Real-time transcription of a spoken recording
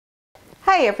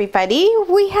Hi everybody,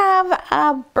 we have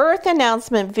a birth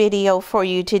announcement video for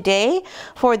you today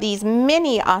for these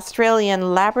mini Australian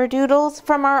Labradoodles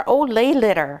from our Lait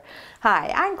litter.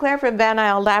 Hi, I'm Claire from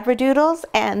Isle Labradoodles,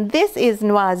 and this is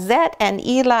Noisette and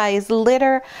Eli's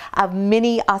litter of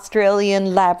mini Australian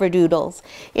Labradoodles.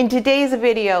 In today's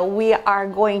video, we are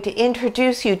going to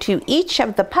introduce you to each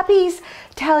of the puppies,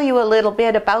 tell you a little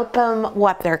bit about them,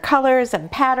 what their colors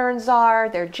and patterns are,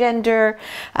 their gender,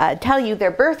 tell you their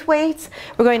birth weights.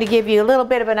 We're going to give you a little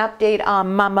bit of an update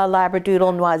on Mama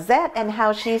Labradoodle Noisette and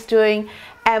how she's doing,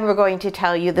 and we're going to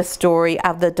tell you the story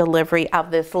of the delivery of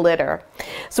this litter.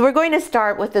 So we're going to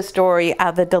start with the story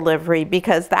of the delivery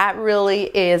because that really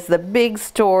is the big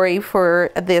story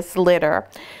for this litter.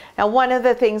 Now, one of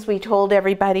the things we told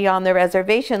everybody on the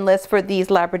reservation list for these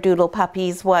Labradoodle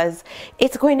puppies was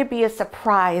it's going to be a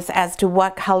surprise as to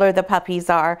what color the puppies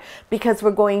are because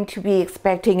we're going to be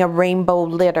expecting a rainbow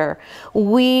litter.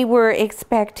 We were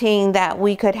expecting that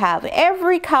we could have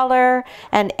every color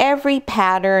and every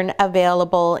pattern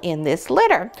available in this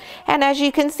litter. And as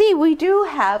you can see, we do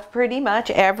have pretty much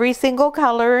every single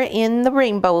color in the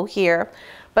rainbow here.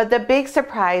 But the big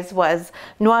surprise was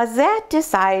Noisette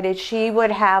decided she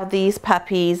would have these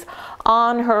puppies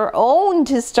on her own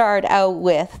to start out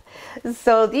with.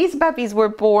 So these puppies were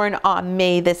born on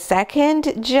May the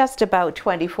 2nd, just about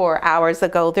 24 hours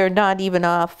ago. They're not even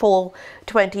a full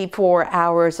 24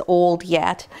 hours old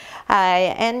yet.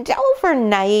 And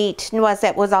overnight,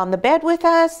 Noisette was on the bed with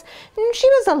us, and she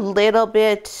was a little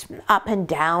bit up and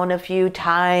down a few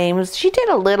times. She did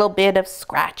a little bit of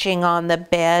scratching on the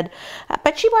bed,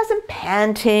 but she wasn't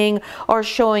panting or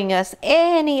showing us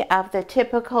any of the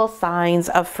typical signs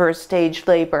of first stage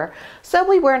labor. So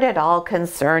we weren't at all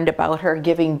concerned about her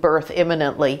giving birth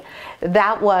imminently.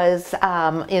 That was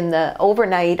in the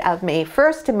overnight of May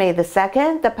 1st to May the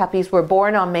 2nd. The puppies were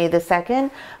born on May the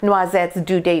 2nd. Noisette's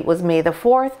due date was May the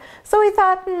 4th. So we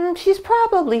thought she's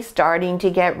probably starting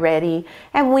to get ready,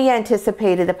 and we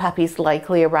anticipated the puppies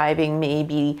likely arriving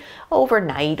maybe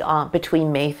overnight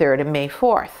between May 3rd and May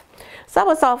 4th. So that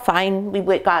was all fine.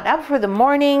 We got up for the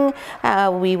morning.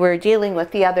 We were dealing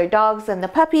with the other dogs and the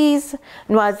puppies.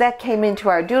 Noisette came into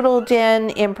our doodle den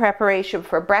in preparation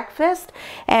for breakfast.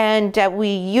 And we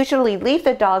usually leave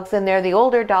the dogs in there, the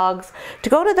older dogs, to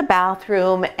go to the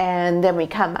bathroom. And then we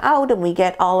come out and we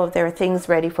get all of their things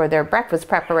ready for their breakfast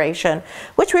preparation,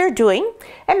 which we were doing.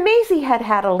 And Maisie had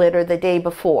had a litter the day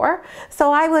before.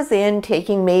 So I was in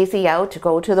taking Maisie out to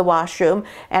go to the washroom.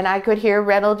 And I could hear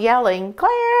Reynolds yelling,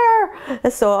 "Claire!"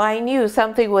 So I knew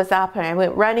something was up, and I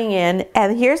went running in,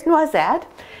 and here's Noisette.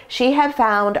 She had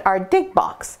found our dig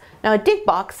box. Now, a dig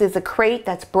box is a crate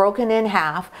that's broken in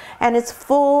half, and it's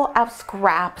full of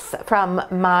scraps from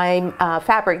my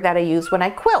fabric that I use when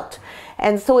I quilt.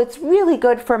 And so it's really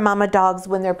good for mama dogs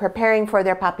when they're preparing for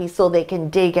their puppies so they can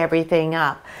dig everything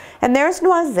up. And there's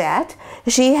Noisette.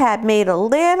 She had made a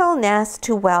little nest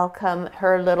to welcome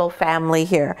her little family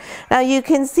here. Now you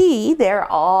can see they're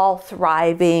all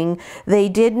thriving. They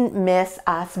didn't miss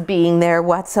us being there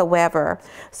whatsoever.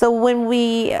 So when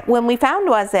we found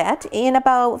Noisette, in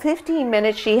about 15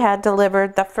 minutes she had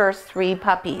delivered the first 3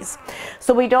 puppies.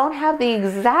 So we don't have the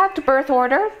exact birth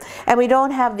order, and we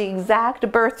don't have the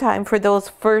exact birth time for those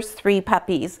first 3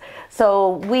 puppies.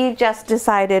 So we just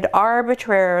decided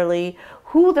arbitrarily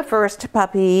who the first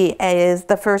puppy is,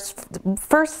 the first,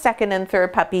 second, and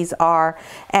third puppies are,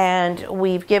 and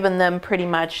we've given them pretty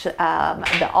much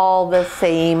all the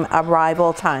same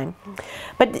arrival time.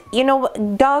 But you know,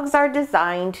 dogs are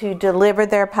designed to deliver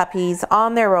their puppies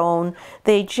on their own.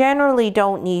 They generally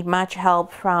don't need much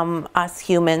help from us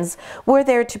humans. We're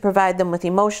there to provide them with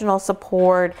emotional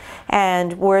support,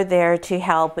 and we're there to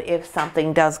help if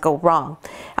something does go wrong.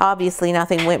 Obviously,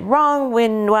 nothing went wrong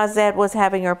when Noisette was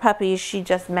having her puppies. She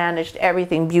just managed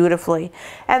everything beautifully,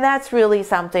 and that's really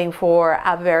something for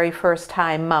a very first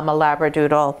time Mama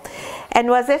Labradoodle. And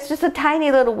Noisette's just a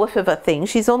tiny little whiff of a thing.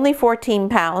 She's only 14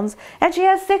 pounds, and she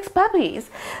has 6 puppies.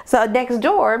 So next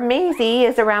door, Maisie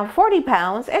is around 40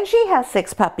 pounds, and she has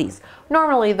 6 puppies.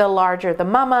 Normally, the larger the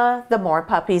mama, the more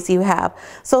puppies you have.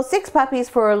 So 6 puppies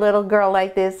for a little girl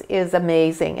like this is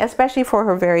amazing, especially for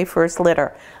her very first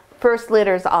litter. First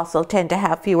litters also tend to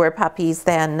have fewer puppies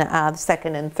than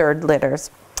second and third litters.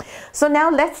 So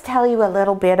now let's tell you a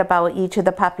little bit about each of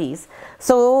the puppies.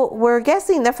 So we're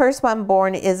guessing the first one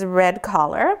born is Red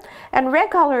Collar, and Red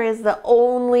Collar is the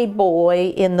only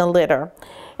boy in the litter.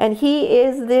 And he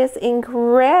is this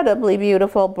incredibly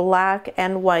beautiful black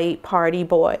and white party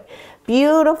boy.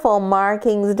 Beautiful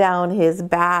markings down his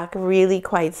back, really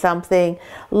quite something.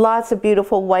 Lots of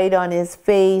beautiful white on his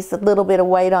face, a little bit of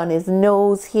white on his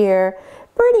nose here.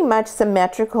 pretty much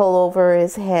symmetrical over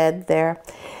his head there.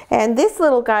 And this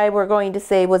little guy, we're going to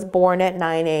say, was born at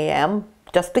 9 a.m.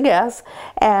 just a guess,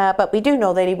 but we do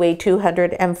know that he weighed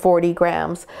 240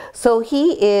 grams. So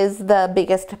he is the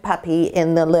biggest puppy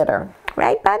in the litter.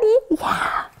 Right, buddy?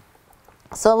 Yeah.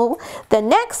 So the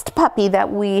next puppy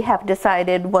that we have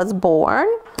decided was born,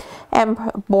 and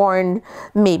born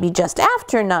maybe just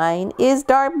after 9, is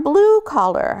dark blue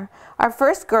collar, our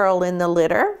first girl in the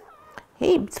litter.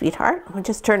 Hey, sweetheart, we'll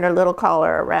just turn her little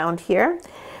collar around here.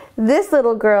 This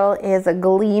little girl is a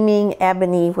gleaming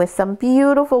ebony with some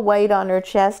beautiful white on her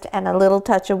chest and a little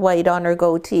touch of white on her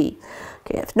goatee.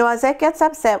 Okay, if Noisette gets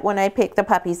upset when I pick the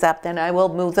puppies up, then I will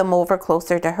move them over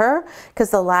closer to her, because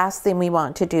the last thing we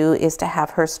want to do is to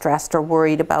have her stressed or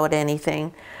worried about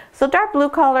anything. So dark blue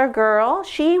collar girl,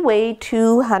 she weighed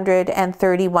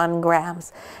 231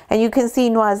 grams. And you can see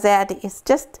Noisette is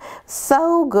just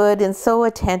so good and so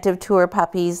attentive to her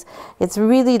puppies. It's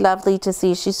really lovely to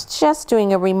see. She's just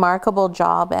doing a remarkable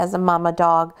job as a mama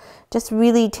dog, just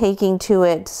really taking to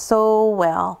it so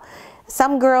well.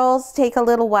 Some girls take a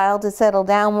little while to settle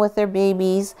down with their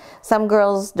babies. Some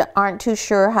girls aren't too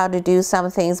sure how to do some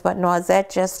things, but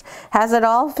Noisette just has it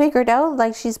all figured out,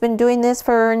 like she's been doing this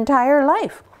for her entire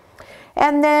life.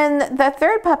 And then the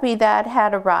third puppy that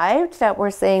had arrived, that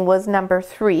we're saying was number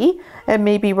 3, and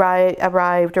maybe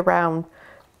arrived around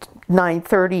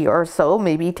 9:30 or so,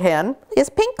 maybe 10, is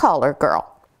Pink Collar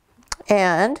Girl.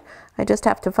 And I just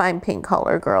have to find Pink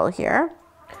Collar Girl here.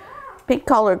 Pink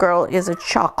Collar Girl is a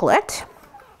chocolate.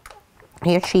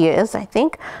 Here she is, I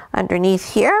think,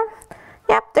 underneath here.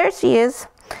 Yep, there she is.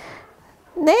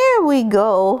 There we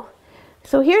go.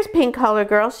 So here's Pink Collar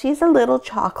Girl. She's a little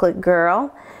chocolate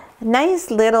girl. Nice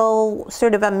little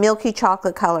sort of a milky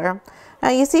chocolate color. Now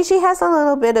you see she has a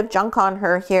little bit of junk on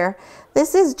her here.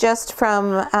 This is just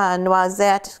from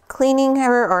Noisette cleaning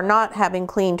her, or not having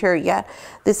cleaned her yet.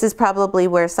 This is probably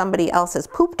where somebody else has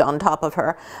pooped on top of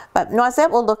her. But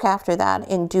Noisette will look after that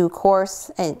in due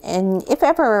course. And if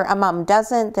ever a mom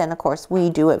doesn't, then of course we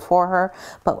do it for her.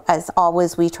 But as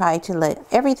always, we try to let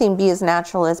everything be as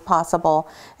natural as possible,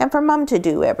 and for mom to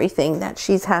do everything that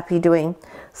she's happy doing.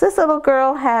 So this little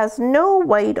girl has no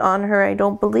white on her, I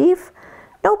don't believe.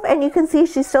 Nope, and you can see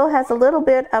she still has a little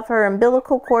bit of her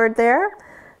umbilical cord there.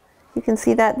 You can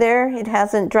see that there. It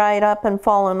hasn't dried up and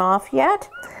fallen off yet.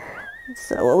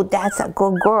 So that's a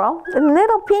good girl. The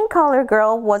little Pink Collar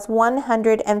Girl was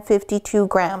 152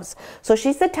 grams. So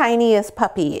she's the tiniest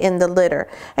puppy in the litter.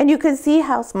 And you can see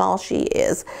how small she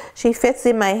is. She fits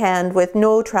in my hand with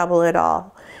no trouble at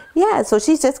all. Yeah, so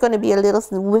she's just going to be a little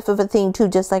whiff of a thing too,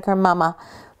 just like her mama.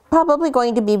 Probably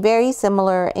going to be very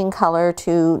similar in color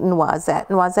to Noisette.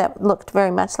 Noisette looked very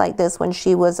much like this when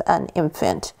she was an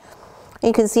infant.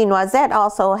 You can see Noisette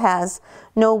also has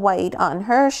no white on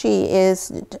her. She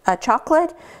is a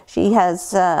chocolate. She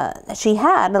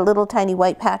had a little tiny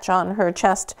white patch on her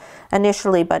chest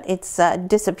initially, but it's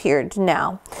disappeared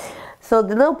now. So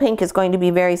the little Pink is going to be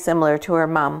very similar to her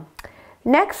mom.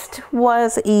 Next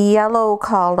was Yellow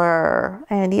Collar,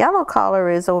 and Yellow Collar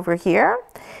is over here.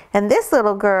 And this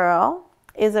little girl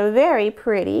is a very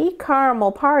pretty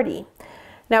caramel party.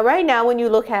 Now right now when you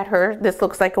look at her, this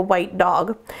looks like a white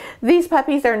dog. These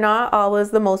puppies are not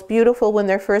always the most beautiful when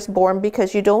they're first born,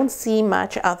 because you don't see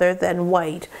much other than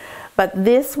white. But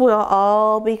this will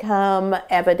all become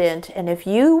evident, and if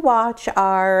you watch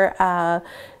our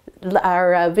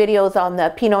videos on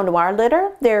the Pinot Noir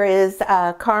litter, there is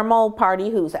a caramel party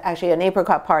who's actually an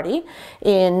apricot party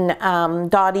in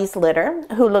Dottie's litter,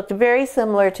 who looked very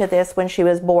similar to this when she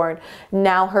was born.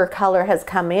 Now her color has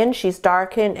come in, she's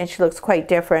darkened, and she looks quite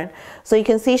different. So you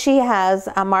can see she has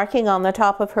a marking on the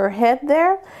top of her head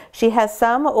there. She has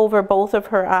some over both of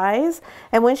her eyes,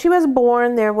 and when she was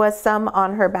born there was some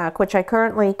on her back, which I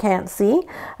currently can't see,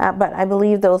 but I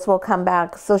believe those will come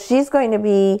back. So she's going to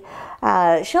be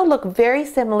she'll look very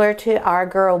similar to our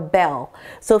girl Belle.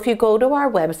 So if you go to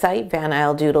our website,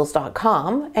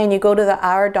 isledoodles.com, and you go to the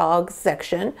Our Dogs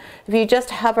section, if you just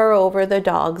hover over the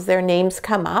dogs, their names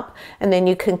come up, and then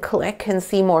you can click and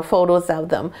see more photos of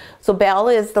them. So Belle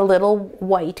is the little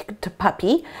white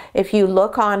puppy. If you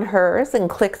look on hers and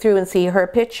click through and see her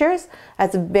pictures,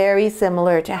 that's very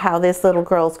similar to how this little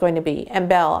girl is going to be. And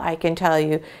Belle, I can tell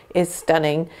you, is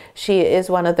stunning. She is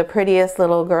one of the prettiest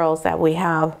little girls that we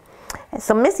have.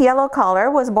 So Miss Yellow Collar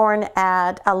was born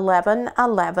at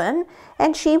 11/11,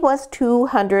 and she was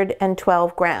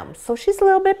 212 grams. So she's a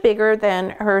little bit bigger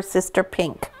than her sister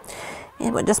Pink.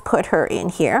 And we'll just put her in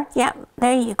here. Yeah,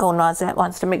 there you go. Noisette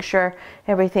wants to make sure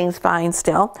everything's fine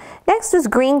still. Next is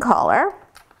Green Collar.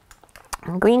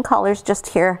 And Green Collar's just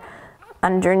here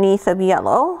underneath of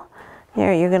Yellow.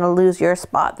 Here, you're going to lose your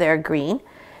spot there, Green.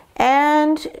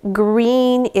 And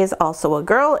Green is also a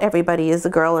girl. Everybody is a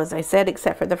girl, as I said,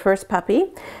 except for the first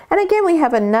puppy. And again, we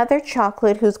have another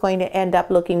chocolate who's going to end up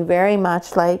looking very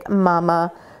much like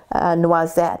Mama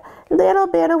Noisette. Little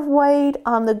bit of white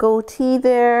on the goatee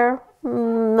there, a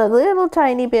little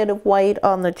tiny bit of white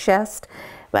on the chest,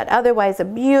 but otherwise a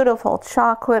beautiful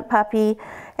chocolate puppy.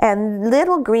 And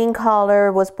little Green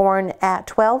collar was born at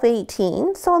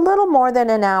 12:18, so a little more than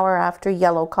an hour after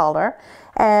yellow collar.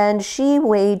 And she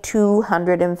weighed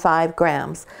 205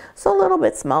 grams. So a little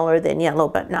bit smaller than yellow,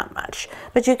 but not much.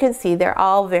 But you can see they're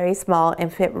all very small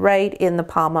and fit right in the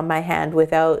palm of my hand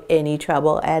without any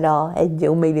trouble at all.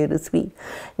 Hello, my little sweet.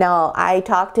 Now, I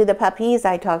talk to the puppies.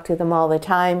 I talk to them all the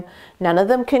time. None of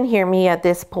them can hear me at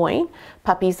this point.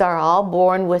 Puppies are all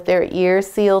born with their ears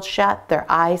sealed shut, their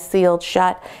eyes sealed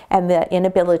shut, and the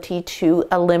inability to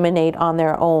eliminate on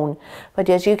their own. But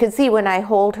as you can see, when I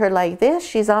hold her like this,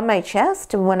 she's on my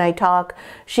chest, and when I talk,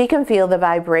 she can feel the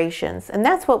vibrations. And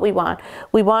that's what we want.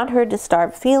 We want her to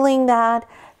start feeling that,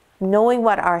 knowing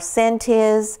what our scent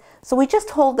is. So we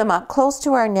just hold them up close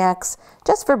to our necks,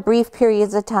 just for brief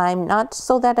periods of time, not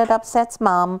so that it upsets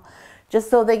Mom, just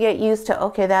so they get used to,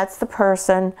 okay, that's the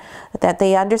person, that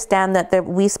they understand that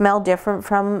we smell different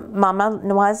from Mama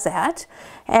Noisette,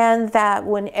 and that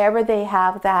whenever they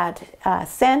have that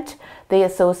scent, they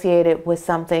associate it with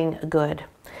something good.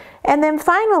 And then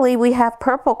finally, we have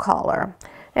Purple Collar.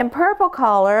 And Purple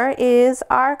Collar is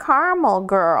our caramel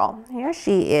girl. Here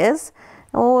she is.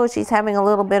 Oh, she's having a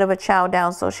little bit of a chow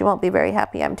down, so she won't be very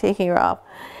happy I'm taking her off.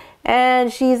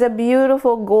 And she's a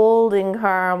beautiful golden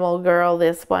caramel girl,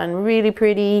 this one, really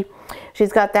pretty.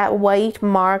 She's got that white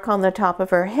mark on the top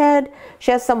of her head. She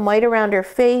has some white around her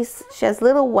face. She has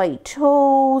little white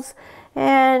toes,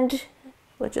 and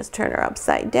we'll just turn her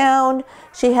upside down.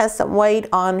 She has some white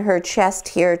on her chest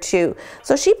here too.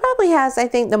 So she probably has, I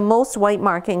think, the most white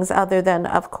markings other than,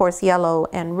 of course, yellow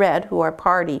and red, who are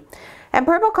party. And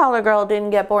Purple Collar Girl didn't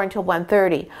get born until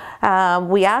 1:30.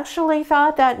 We actually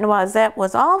thought that Noisette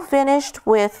was all finished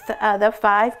with the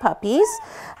 5 puppies.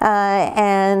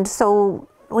 And so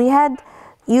we had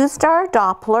used our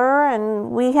Doppler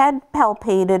and we had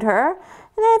palpated her.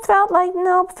 And it felt like,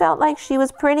 nope, felt like she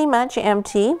was pretty much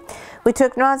empty. We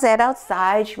took Noisette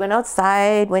outside. She went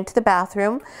outside, went to the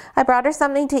bathroom. I brought her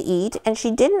something to eat, and she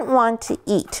didn't want to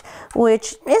eat,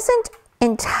 which isn't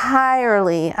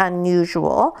entirely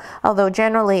unusual, although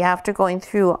generally after going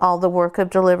through all the work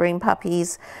of delivering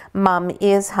puppies, Mom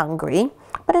is hungry.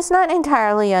 But it's not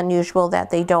entirely unusual that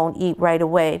they don't eat right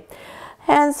away.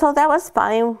 And so that was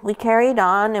fine. We carried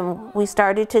on and we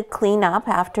started to clean up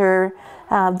after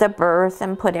the birth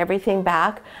and put everything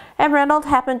back. And Reynold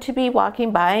happened to be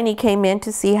walking by, and he came in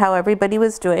to see how everybody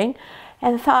was doing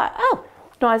and thought, oh,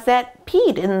 Noisette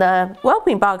peed in the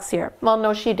whelping box here. Well,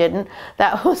 no, she didn't.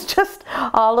 That was just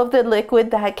all of the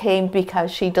liquid that came because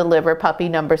she delivered puppy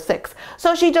number 6.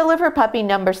 So she delivered puppy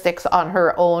number 6 on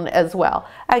her own as well.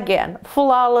 Again,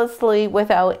 flawlessly,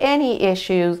 without any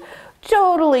issues.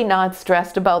 Totally not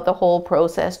stressed about the whole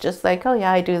process, just like, oh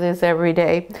yeah, I do this every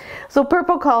day. So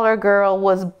Purple Collar Girl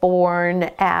was born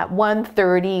at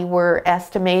 1:30, we're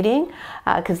estimating,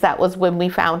 because that was when we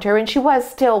found her, and she was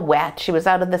still wet. She was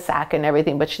out of the sack and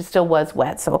everything, but she still was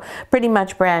wet, so pretty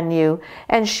much brand new.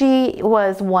 And she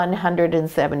was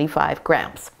 175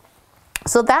 grams.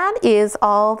 So that is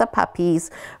all the puppies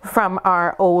from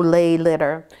our Lait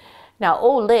litter. Now,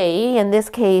 Lait, in this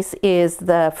case, is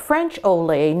the French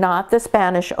Lait, not the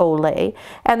Spanish Lait.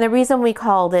 And the reason we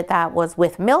called it that was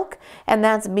with milk, and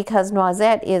that's because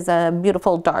Noisette is a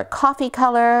beautiful dark coffee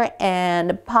color,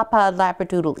 and Papa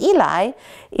Labradoodle Eli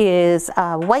is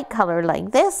a white color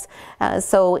like this,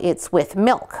 so it's with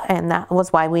milk, and that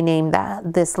was why we named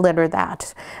this litter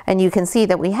that. And you can see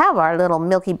that we have our little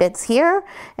milky bits here,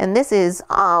 and this is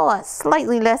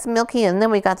slightly less milky, and then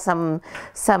we got some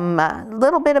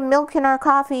little bit of milk in our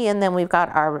coffee, and then we've got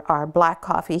our black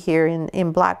coffee here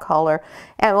in black color,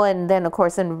 and then of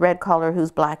course in red color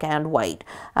who's black and white.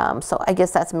 So I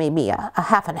guess that's maybe a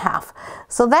half and half.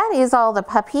 So that is all the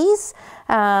puppies.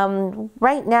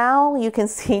 Right now you can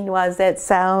see Noisette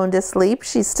sound asleep.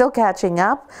 She's still catching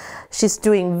up. She's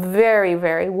doing very,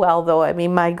 very well though. I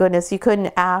mean, my goodness, you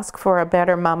couldn't ask for a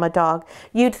better mama dog.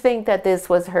 You'd think that this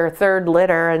was her 3rd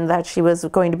litter and that she was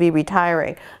going to be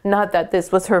retiring. Not that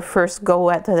this was her first go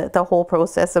at the whole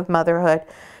process of motherhood.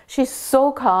 She's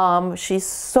so calm. She's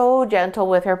so gentle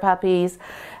with her puppies.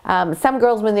 Some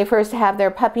girls, when they first have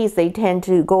their puppies, they tend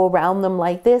to go around them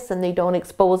like this and they don't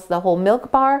expose the whole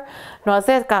milk bar.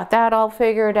 Noisette's got that all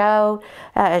figured out.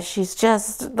 She's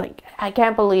just like, I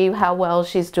can't believe how well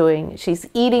she's doing. She's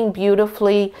eating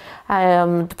beautifully.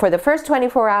 For the first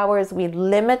 24 hours, we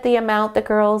limit the amount the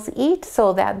girls eat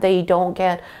so that they don't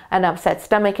get an upset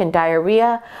stomach and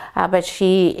diarrhea. But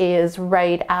she is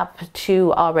right up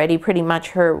to already pretty much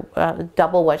her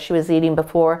double what she was eating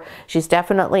before. She's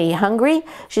definitely hungry.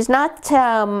 She's not,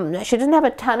 she doesn't have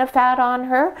a ton of fat on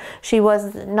her. She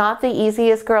was not the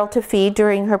easiest girl to feed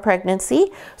during her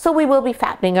pregnancy. So we will be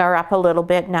fattening her up a little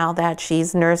bit now that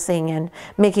she's nursing and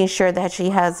making sure that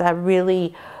she has a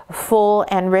really full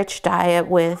and rich diet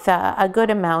with a good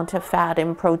amount of fat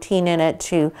and protein in it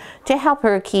to help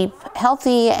her keep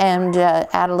healthy and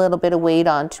add a little bit of weight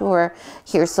onto her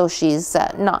here so she's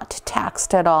not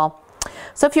taxed at all.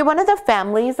 So if you're one of the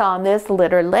families on this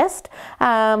litter list,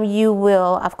 you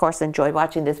will, of course, enjoy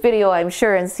watching this video, I'm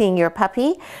sure, and seeing your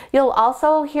puppy. You'll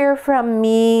also hear from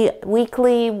me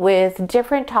weekly with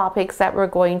different topics that we're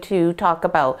going to talk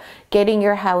about. Getting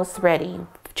your house ready,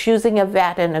 choosing a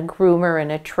vet and a groomer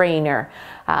and a trainer,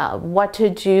 what to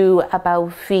do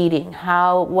about feeding,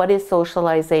 what is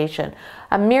socialization,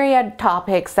 a myriad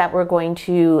topics that we're going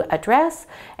to address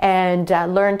and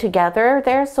learn together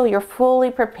there so you're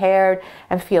fully prepared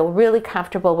and feel really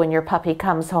comfortable when your puppy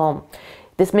comes home.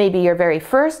 This may be your very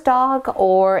first dog,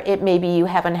 or it may be you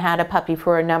haven't had a puppy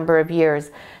for a number of years.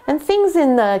 And things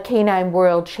in the canine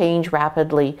world change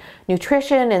rapidly.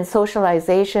 Nutrition and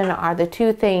socialization are the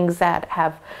two things that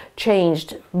have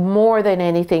changed more than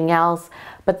anything else.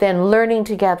 But then learning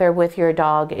together with your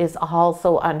dog is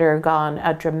also undergone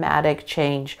a dramatic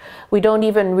change. We don't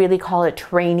even really call it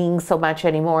training so much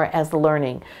anymore as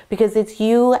learning, because it's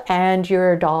you and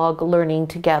your dog learning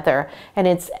together, and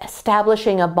it's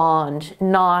establishing a bond,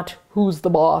 not who's the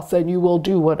boss and you will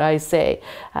do what I say.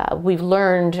 We've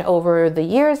learned over the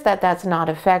years that that's not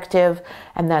effective,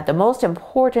 and that the most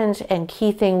important and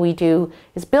key thing we do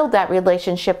is build that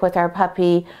relationship with our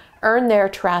puppy, earn their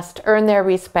trust, earn their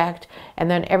respect, and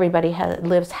then everybody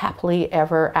lives happily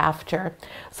ever after.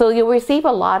 So you'll receive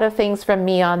a lot of things from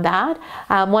me on that.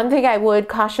 One thing I would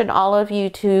caution all of you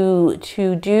to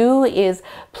do is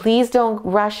please don't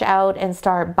rush out and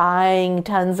start buying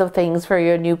tons of things for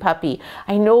your new puppy.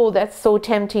 I know that's so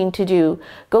tempting to do.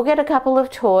 Go get a couple of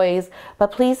toys,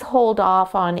 but please hold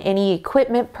off on any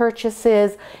equipment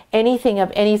purchases, anything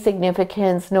of any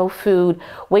significance, no food.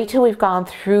 Wait till we've gone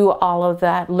through all of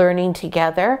that learning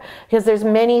together, because there's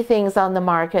many things on the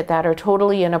market that are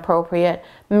totally inappropriate,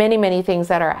 many things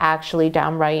that are actually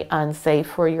downright unsafe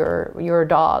for your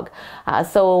dog.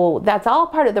 So that's all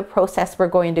part of the process we're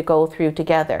going to go through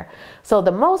together. So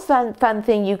the most fun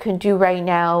thing you can do right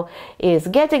now is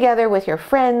get together with your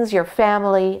friends, your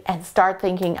family, and start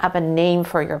thinking of a name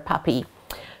for your puppy.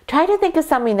 Try to think of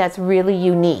something that's really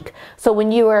unique. So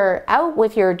when you are out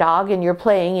with your dog and you're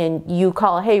playing and you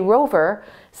call, "Hey, Rover,"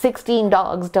 16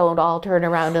 dogs don't all turn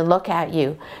around and look at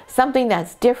you. Something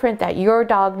that's different that your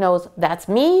dog knows, that's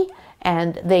me,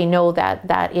 and they know that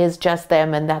that is just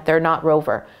them and that they're not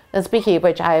Rover. And speaking of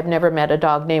which, I have never met a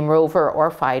dog named Rover or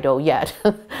Fido yet.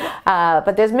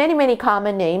 But there's many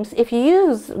common names. If you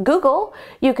use Google,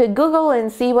 you could Google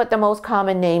and see what the most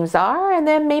common names are, and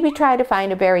then maybe try to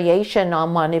find a variation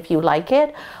on one if you like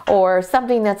it, or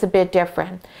something that's a bit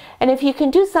different. And if you can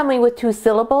do something with 2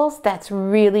 syllables, that's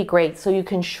really great, so you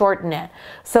can shorten it.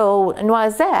 So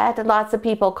Noisette, lots of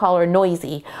people call her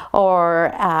Noisy,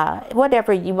 or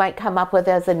whatever you might come up with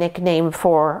as a nickname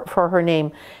for her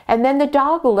name. And then the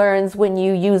dog learns when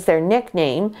you use their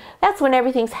nickname, that's when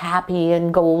everything's happy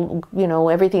and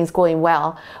everything's going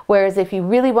well. Whereas if you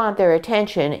really want their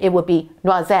attention, it would be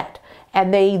Noisette.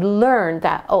 And they learn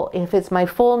that, oh, if it's my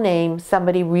full name,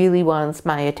 somebody really wants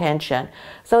my attention.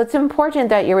 So it's important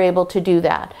that you're able to do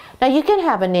that. Now you can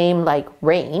have a name like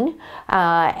Rain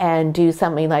and do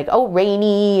something like, oh,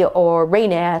 Rainy or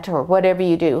Rainette or whatever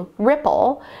you do.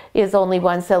 Ripple is only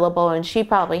 1 syllable, and she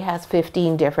probably has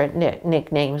 15 different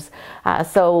nicknames.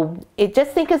 So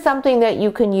just think of something that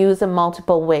you can use in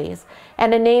multiple ways,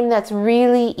 and a name that's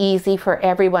really easy for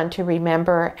everyone to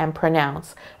remember and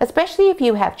pronounce, especially if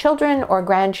you have children or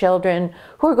grandchildren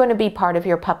who are going to be part of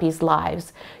your puppy's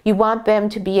lives. You want them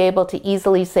to be able to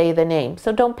easily say the name.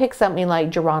 So don't pick something like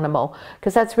Geronimo,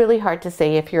 because that's really hard to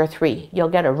say if you're 3. You'll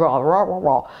get a raw, raw, raw,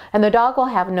 raw, and the dog will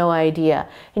have no idea.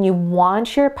 And you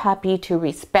want your puppy to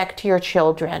respect your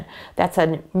children. That's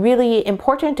a really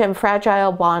important and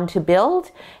fragile bond to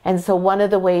build. And so one of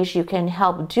the ways you can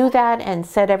help do that and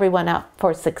set everyone up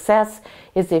for success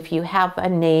is if you have a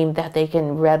name that they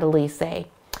can readily say.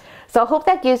 So I hope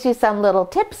that gives you some little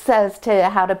tips as to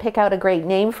how to pick out a great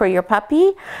name for your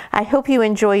puppy. I hope you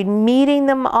enjoyed meeting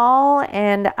them all,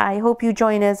 and I hope you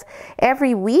join us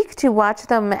every week to watch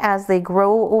them as they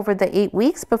grow over the 8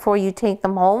 weeks before you take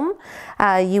them home.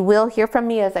 You will hear from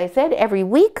me, as I said, every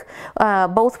week,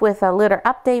 both with a litter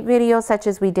update video such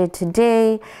as we did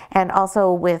today, and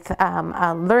also with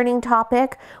a learning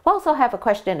topic. We'll also have a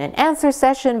question and answer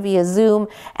session via Zoom,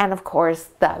 and of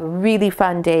course the really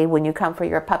fun day when you come for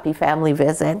your puppy family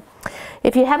visit.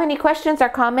 If you have any questions or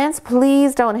comments,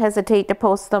 please don't hesitate to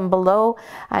post them below.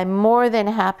 I'm more than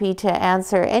happy to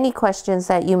answer any questions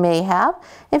that you may have.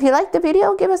 If you like the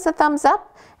video, give us a thumbs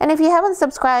up. And if you haven't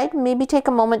subscribed, maybe take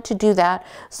a moment to do that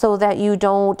so that you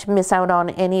don't miss out on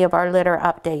any of our litter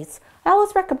updates. I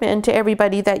always recommend to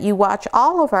everybody that you watch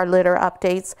all of our litter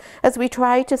updates as we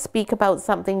try to speak about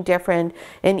something different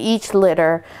in each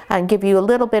litter and give you a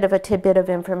little bit of a tidbit of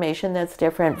information that's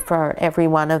different for every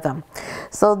one of them.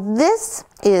 So this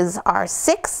is our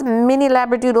 6 mini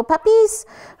Labradoodle puppies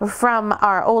from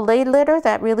our old Lait litter.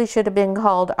 That really should have been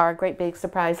called our Great Big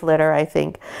Surprise litter, I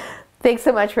think. Thanks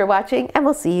so much for watching, and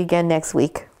we'll see you again next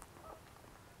week.